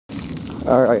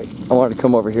Alright, I wanted to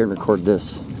come over here and record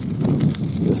this.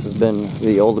 This has been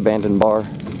the old abandoned bar.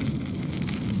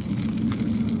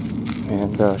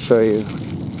 And show you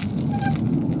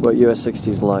what US60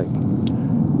 is like.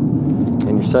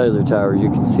 And your cellular tower, you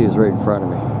can see, is right in front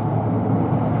of me.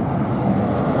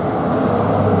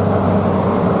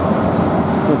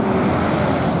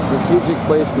 Strategic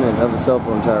placement of a cell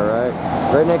phone tower, right?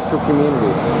 Right next to a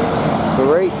community.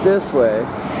 So right this way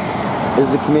is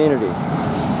the community.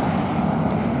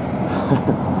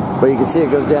 But you can see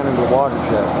it goes down into the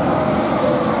watershed.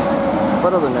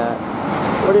 But other than that,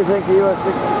 what do you think of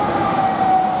US60?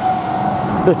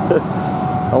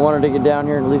 I wanted to get down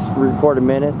here and at least record a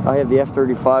minute. I have the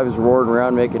F-35s roaring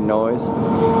around making noise. I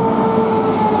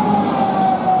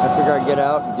figured I'd get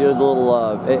out and do a little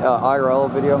IRL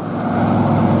video.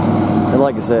 And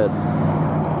like I said,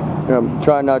 you know,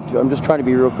 I'm just trying to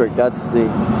be real quick. That's the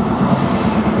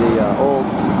old,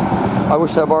 I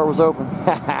wish that bar was open.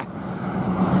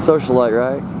 Socialite,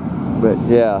 right? But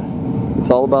yeah,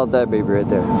 it's all about that baby right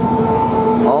there.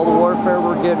 All the warfare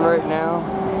we're getting right now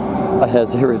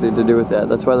has everything to do with that.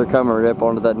 That's why they're coming right up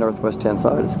onto that northwest-hand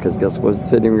side. It's because guess what's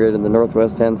sitting right in the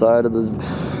northwest-hand side of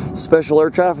the special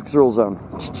air traffic rule zone.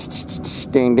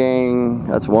 Ding ding.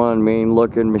 That's one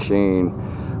mean-looking machine.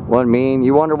 One mean.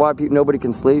 You wonder why nobody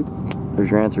can sleep?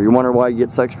 There's your answer. You wonder why you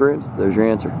get sex dreams? There's your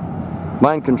answer.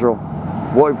 Mind control.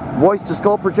 Voice to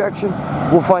skull projection?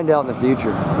 We'll find out in the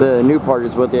future. The new part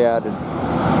is what they added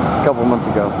a couple months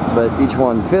ago. But each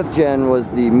one, 5th gen was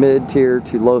the mid-tier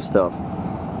to low stuff.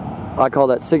 I call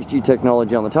that 6G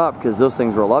technology on the top because those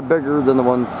things were a lot bigger than the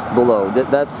ones below.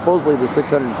 That's supposedly the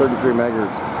 633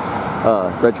 megahertz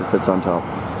retrofits on top.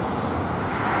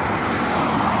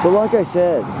 So like I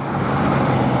said,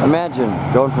 imagine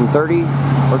going from 30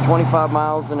 or 25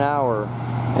 miles an hour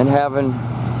and having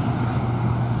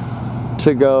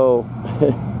to go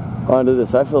onto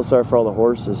this. I feel sorry for all the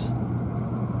horses.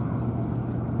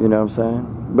 You know what I'm saying?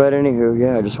 But anywho,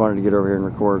 yeah, I just wanted to get over here and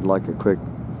record like a quick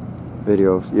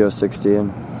video of US60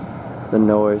 and the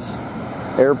noise.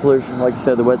 Air pollution, like I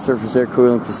said, the wet surface air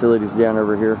cooling facilities down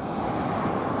over here.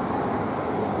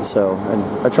 So, and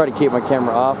I try to keep my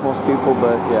camera off most people,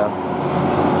 but yeah.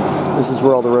 This is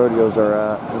where all the rodeos are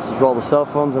at. This is where all the cell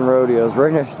phones and rodeos,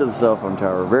 right next to the cell phone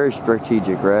tower. Very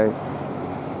strategic, right?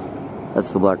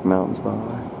 That's the Black Mountains, by the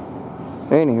way.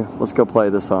 Anywho, let's go play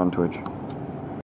this on Twitch.